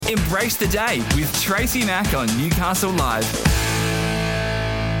Embrace the day with Tracy Mack on Newcastle Live.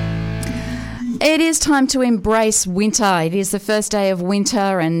 It is time to embrace winter. It is the first day of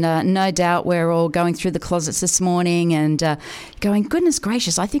winter, and no doubt we're all going through the closets this morning and going, goodness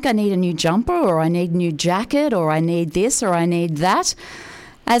gracious, I think I need a new jumper, or I need a new jacket, or I need this, or I need that.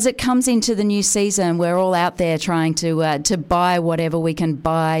 As it comes into the new season, we're all out there trying to buy whatever we can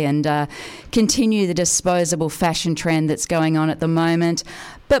buy and continue the disposable fashion trend that's going on at the moment.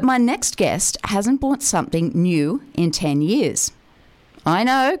 But my next guest hasn't bought something new in 10 years. I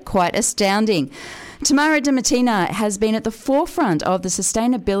know, quite astounding. Tamara DiMartino has been at the forefront of the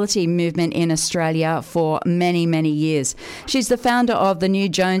sustainability movement in Australia for many, many years. She's the founder of the New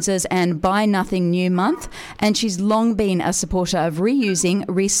Joneses and Buy Nothing New Month, and she's long been a supporter of reusing,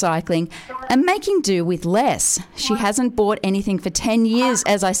 recycling and making do with less. She hasn't bought anything for 10 years,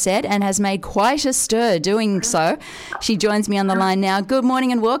 as I said, and has made quite a stir doing so. She joins me on the line now. Good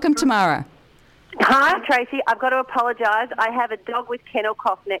morning and welcome, Tamara. Hi, Tracy. I've got to apologise. I have a dog with kennel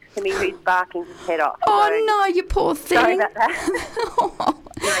cough next to me who's barking his head off. Oh, no, you poor thing. Sorry about that.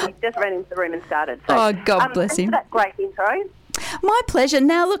 No, he just ran into the room and started. So, oh, God bless him. Thanks for that great intro. My pleasure.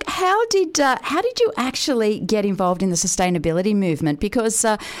 Now, look, how did you actually get involved in the sustainability movement? Because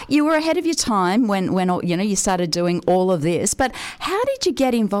you were ahead of your time when you started doing all of this. But how did you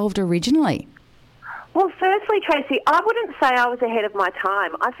get involved originally? Well, firstly, Tracy, I wouldn't say I was ahead of my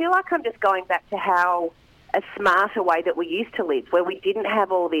time. I feel like I'm just going back to how a smarter way that we used to live, where we didn't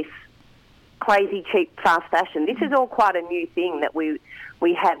have all this crazy, cheap, fast fashion. This is all quite a new thing, that we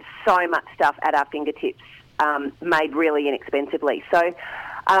have so much stuff at our fingertips, made really inexpensively. So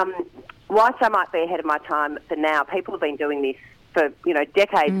whilst I might be ahead of my time for now, people have been doing this for,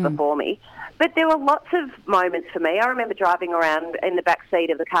 decades before me. But there were lots of moments for me. I remember driving around in the back seat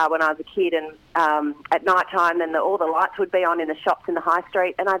of the car when I was a kid, and at night time, then all the lights would be on in the shops in the high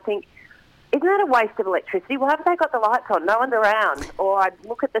street, and I'd think, isn't that a waste of electricity? Why have they got the lights on? No one's around. Or I'd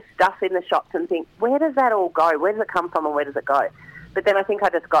look at the stuff in the shops and think, where does that all go? Where does it come from and where does it go? But then I think I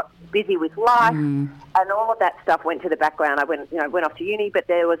just got busy with life, and all of that stuff went to the background. I went off to uni, but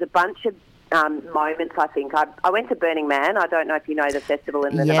there was a bunch of moments, I think. I went to Burning Man. I don't know if you know the festival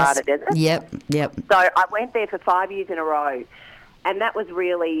in the Nevada desert. Yep. So I went there for 5 years in a row, and that was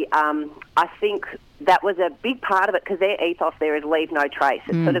really, I think that was a big part of it, because their ethos there is leave no trace.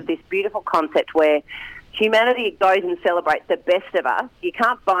 It's sort of this beautiful concept where humanity goes and celebrates the best of us. You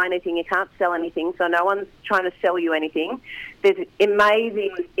can't buy anything, you can't sell anything, so no one's trying to sell you anything. There's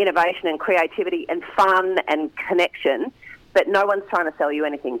amazing innovation and creativity and fun and connection, but no one's trying to sell you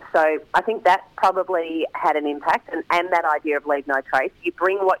anything. So I think that probably had an impact, and that idea of leave no trace. You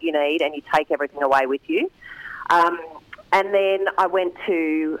bring what you need and you take everything away with you. And then I went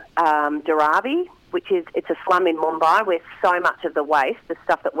to Dharavi, it's a slum in Mumbai where so much of the waste, the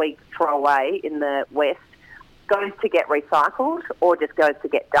stuff that we throw away in the West, goes to get recycled or just goes to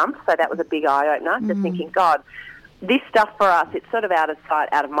get dumped. So that was a big eye-opener, just thinking, God, this stuff for us, it's sort of out of sight,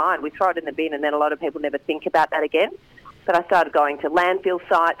 out of mind. We throw it in the bin and then a lot of people never think about that again. But I started going to landfill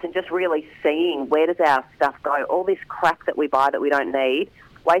sites and just really seeing, where does our stuff go? All this crap that we buy that we don't need,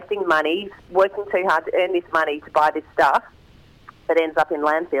 wasting money, working too hard to earn this money to buy this stuff that ends up in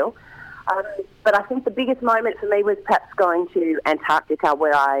landfill. But I think the biggest moment for me was perhaps going to Antarctica,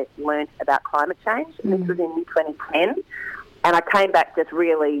 where I learnt about climate change. And this was in 2010. And I came back just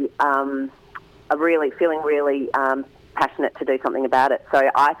feeling really passionate to do something about it.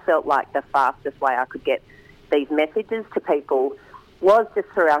 So I felt like the fastest way I could get these messages to people was just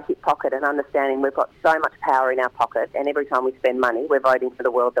through our hip pocket, and understanding we've got so much power in our pocket, and every time we spend money, we're voting for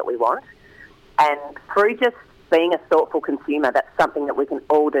the world that we want. And through just being a thoughtful consumer, that's something that we can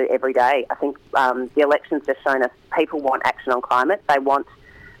all do every day. I think the election's just shown us people want action on climate. They want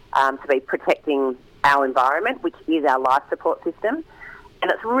to be protecting our environment, which is our life support system. And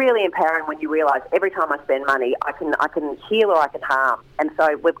it's really empowering when you realise every time I spend money, I can heal or I can harm. And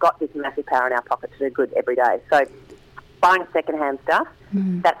so we've got this massive power in our pocket to do good every day. So buying second-hand stuff,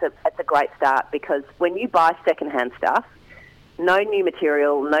 that's a great start, because when you buy second-hand stuff, no new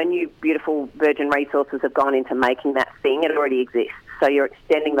material, no new beautiful virgin resources have gone into making that thing. It already exists. So you're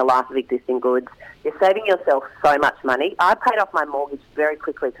extending the life of existing goods. You're saving yourself so much money. I paid off my mortgage very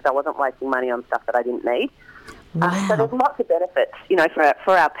quickly because I wasn't wasting money on stuff that I didn't need. Wow. So there's lots of benefits,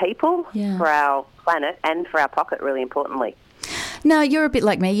 for our people, for our planet, and for our pocket, really importantly. Now, you're a bit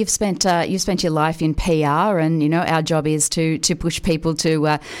like me. You've spent your life in PR, and our job is to push people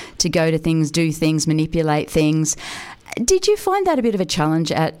to go to things, do things, manipulate things. Did you find that a bit of a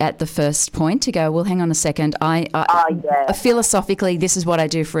challenge at the first point, to go, well, hang on a second, philosophically this is what I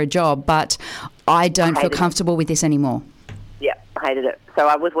do for a job, but I don't feel comfortable with this anymore? Yeah, hated it. So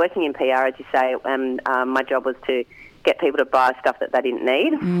I was working in PR, as you say, and my job was to get people to buy stuff that they didn't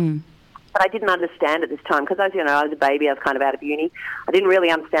need. But I didn't understand at this time because, as you know, I was a baby. I was kind of out of uni. I didn't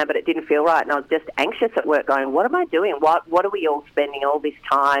really understand, but it didn't feel right. And I was just anxious at work going, what am I doing? What are we all spending all this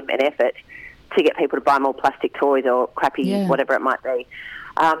time and effort to get people to buy more plastic toys or crappy whatever it might be?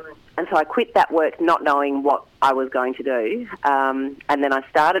 And so I quit that work not knowing what I was going to do. And then I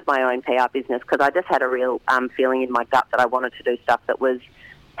started my own PR business because I just had a real feeling in my gut that I wanted to do stuff that was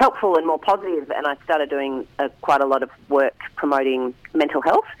helpful and more positive, and I started doing quite a lot of work promoting mental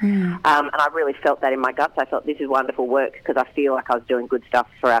health, and I really felt that in my guts. I thought this is wonderful work because I feel like I was doing good stuff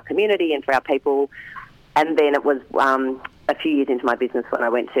for our community and for our people. And then it was a few years into my business when I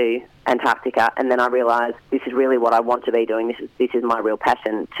went to Antarctica, and then I realised this is really what I want to be doing. This is my real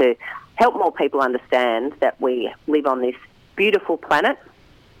passion, to help more people understand that we live on this beautiful planet.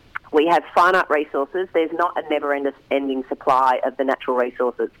 We have finite resources. There's not a never-ending supply of the natural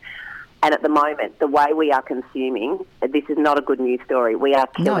resources. And at the moment, the way we are consuming, this is not a good news story. We are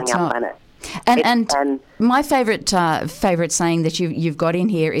killing our planet. And my favourite saying that you've got in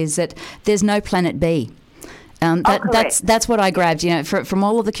here is that there's no planet B. That's what I grabbed. From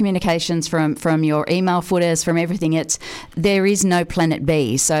all of the communications, from your email footers, from everything. There is no planet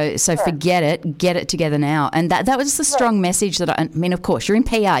B. So forget it. Get it together now. And that was the strong message that I mean. Of course, you're in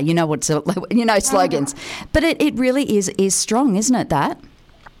PR. You know slogans, but it really is strong, isn't it? That.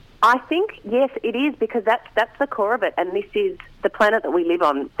 I think yes, it is, because that's the core of it. And this is the planet that we live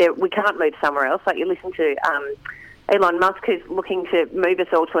on. We can't move somewhere else. Like you listen to Elon Musk, who's looking to move us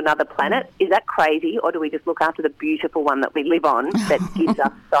all to another planet. Is that crazy, or do we just look after the beautiful one that we live on that gives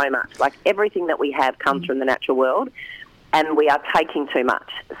us so much? Like everything that we have comes from the natural world, and we are taking too much.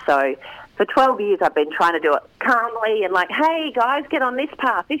 So for 12 years I've been trying to do it calmly and like, hey guys, get on this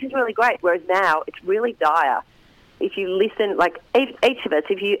path. This is really great. Whereas now it's really dire. If you listen, like each of us,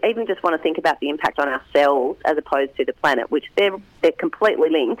 if you even just want to think about the impact on ourselves as opposed to the planet, which they're completely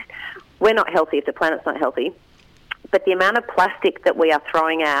linked. We're not healthy if the planet's not healthy. But the amount of plastic that we are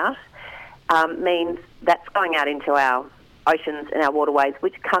throwing out means that's going out into our oceans and our waterways,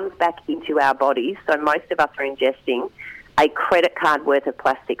 which comes back into our bodies. So most of us are ingesting a credit card worth of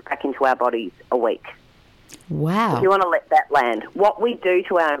plastic back into our bodies a week. Wow. If you want to let that land. What we do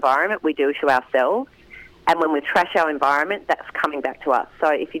to our environment, we do to ourselves. And when we trash our environment, that's coming back to us. So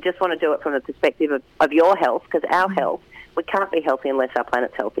if you just want to do it from the perspective of your health, because our health, we can't be healthy unless our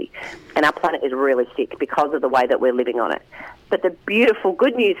planet's healthy. And our planet is really sick because of the way that we're living on it. But the beautiful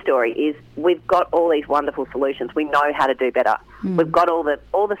good news story is we've got all these wonderful solutions. We know how to do better. We've got all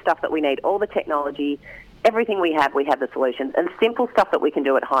the stuff that we need, all the technology, everything we have the solutions, and simple stuff that we can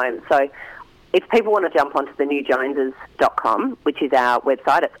do at home. So if people want to jump onto the newjoneses.com, which is our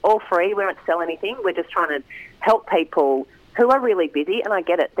website, it's all free. We don't sell anything. We're just trying to help people who are really busy, and I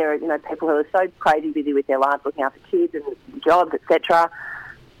get it. There are people who are so crazy busy with their lives, looking after kids and jobs, etc.,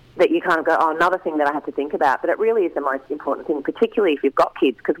 that you kind of go, oh, another thing that I have to think about. But it really is the most important thing, particularly if you've got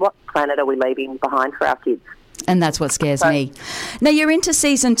kids, because what planet are we leaving behind for our kids? And that's what scares me. Now, you're into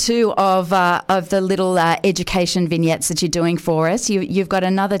season 2 of the little education vignettes that you're doing for us. You've got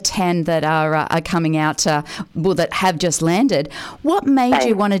another 10 that are coming out, that have just landed. What made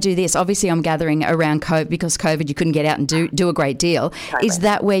you want to do this? Obviously, I'm gathering around COVID, because COVID, you couldn't get out and do a great deal. Totally. Is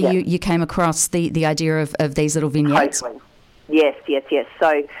that where you came across the idea of these little vignettes? Totally. Yes.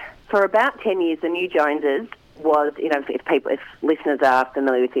 So for about 10 years, the New Joneses was, if listeners are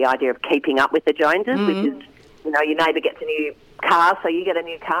familiar with the idea of keeping up with the Joneses, which is, your neighbour gets a new car, so you get a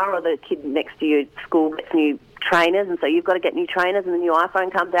new car, or the kid next to you at school gets new trainers, and so you've got to get new trainers, and the new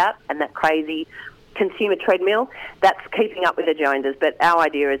iPhone comes out, and that crazy consumer treadmill. That's keeping up with the Joneses. But our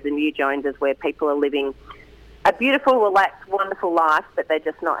idea is the New Joneses, where people are living a beautiful, relaxed, wonderful life, but they're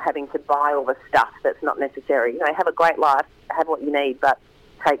just not having to buy all the stuff that's not necessary. Have a great life, have what you need, but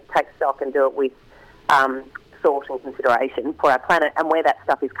take stock and do it with thought and consideration for our planet and where that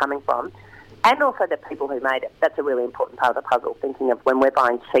stuff is coming from. And also the people who made it. That's a really important part of the puzzle, thinking of when we're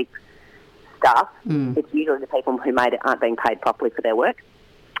buying cheap stuff, it's usually the people who made it aren't being paid properly for their work.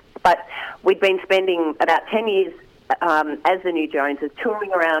 But we'd been spending about 10 years as the New Joneses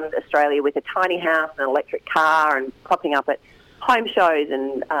touring around Australia with a tiny house and an electric car and popping up at home shows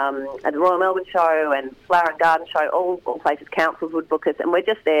and at the Royal Melbourne Show and Flower and Garden Show, all places councils would book us. And we're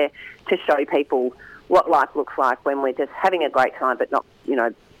just there to show people what life looks like when we're just having a great time but not,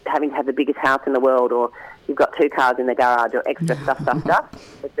 having to have the biggest house in the world, or you've got 2 cars in the garage, or extra stuff.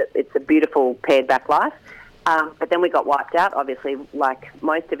 It's a beautiful pared back life. But then we got wiped out, obviously, like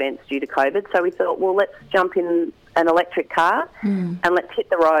most events due to COVID. So we thought, well, let's jump in an electric car and let's hit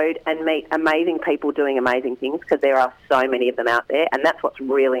the road and meet amazing people doing amazing things, because there are so many of them out there, and that's what's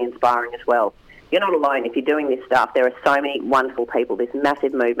really inspiring as well. You're not alone if you're doing this stuff. There are so many wonderful people, this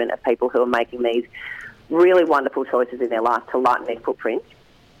massive movement of people who are making these really wonderful choices in their life to lighten their footprint.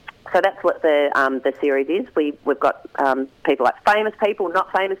 So that's what the series is. We've got people like famous people,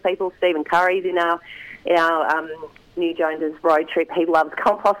 not famous people. Stephen Curry's in our New Jones's road trip. He loves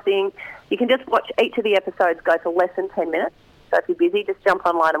composting. You can just watch each of the episodes go for less than 10 minutes. So if you're busy, just jump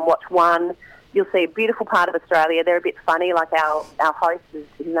online and watch one. You'll see a beautiful part of Australia. They're a bit funny, like our host, his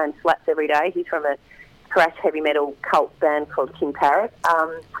name's Slaps Every Day. He's from a thrash heavy metal cult band called King Parrot.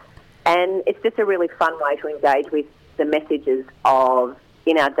 And it's just a really fun way to engage with the messages of,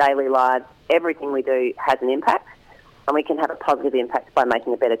 in our daily lives, everything we do has an impact, and we can have a positive impact by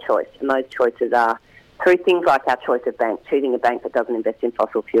making a better choice. And those choices are through things like our choice of bank, choosing a bank that doesn't invest in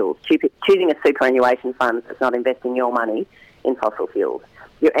fossil fuels, choosing a superannuation fund that's not investing your money in fossil fuels,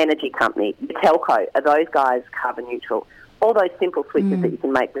 your energy company, your telco, are those guys carbon neutral? All those simple switches that you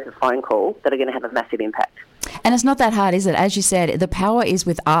can make with a phone call that are going to have a massive impact. And it's not that hard, is it? As you said, the power is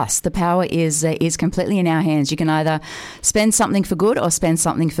with us. The power is completely in our hands. You can either spend something for good or spend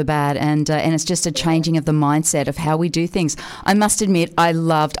something for bad, and it's just a changing of the mindset of how we do things. I must admit,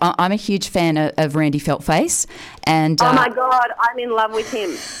 I'm a huge fan of Randy Feltface, and oh my God, I'm in love with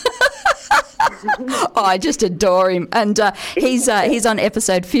him. I just adore him, and he's on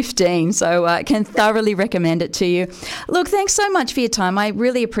episode 15, so can thoroughly recommend it to you. Look, thanks so much for your time. I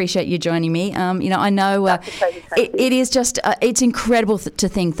really appreciate you joining me. I know it is just it's incredible to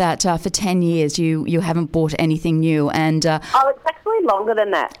think that for 10 years you haven't bought anything new, and it's actually longer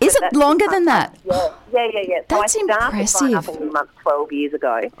than that. Is it longer than that? Yeah. That's so I impressive. started buying up in months 12 years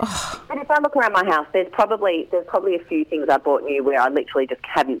ago. Oh. And if I look around my house, there's probably a few things I bought new where I literally just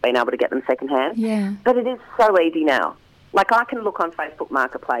haven't been able to get them secondhand. Yeah. But it is so easy now. Like, I can look on Facebook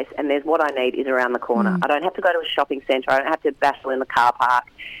Marketplace and there's what I need is around the corner. I don't have to go to a shopping centre. I don't have to battle in the car park.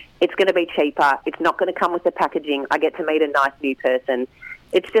 It's going to be cheaper. It's not going to come with the packaging. I get to meet a nice new person.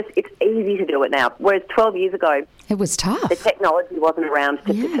 It's easy to do it now. Whereas 12 years ago, it was tough. The technology wasn't around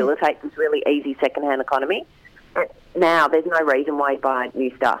to facilitate this really easy second-hand economy. But now there's no reason why you'd buy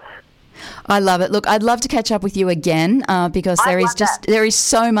new stuff. I love it. Look, I'd love to catch up with you again because there is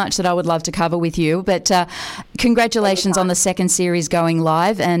so much that I would love to cover with you. But congratulations on the second series going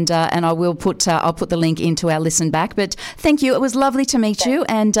live, and I will I'll put the link into our listen back. But thank you. It was lovely to meet you,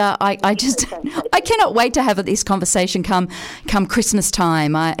 and I cannot wait to have this conversation come Christmas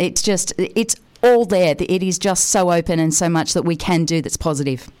time. It's all there. It is just so open and so much that we can do that's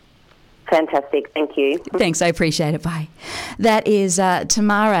positive. Fantastic. Thank you. Thanks. I appreciate it. Bye. That is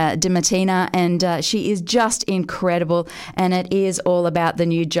Tamara DiMartina, and she is just incredible, and it is all about the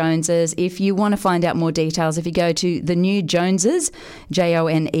New Joneses. If you want to find out more details, if you go to the New Joneses,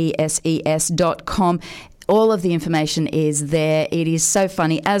 JONESES.com, all of the information is there. It is so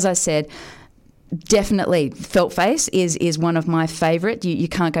funny. As I said, definitely, Feltface is one of my favourite. You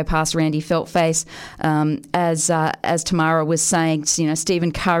can't go past Randy Feltface. As Tamara was saying,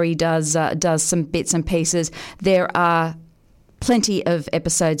 Stephen Curry does some bits and pieces. There are plenty of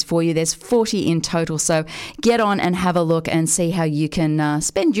episodes for you. There's 40 in total, so get on and have a look and see how you can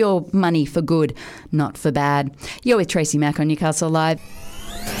spend your money for good, not for bad. You're with Tracy Mack on Newcastle Live.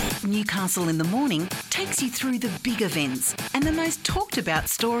 Newcastle in the Morning takes you through the big events and the most talked about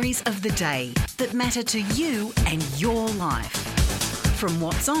stories of the day that matter to you and your life. From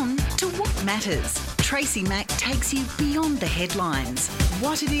what's on to what matters, Tracy Mack takes you beyond the headlines,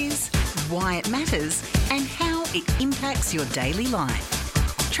 what it is, why it matters, and how it impacts your daily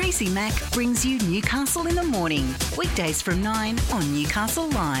life. Tracy Mack brings you Newcastle in the Morning, weekdays from 9 on Newcastle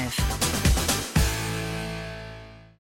Live.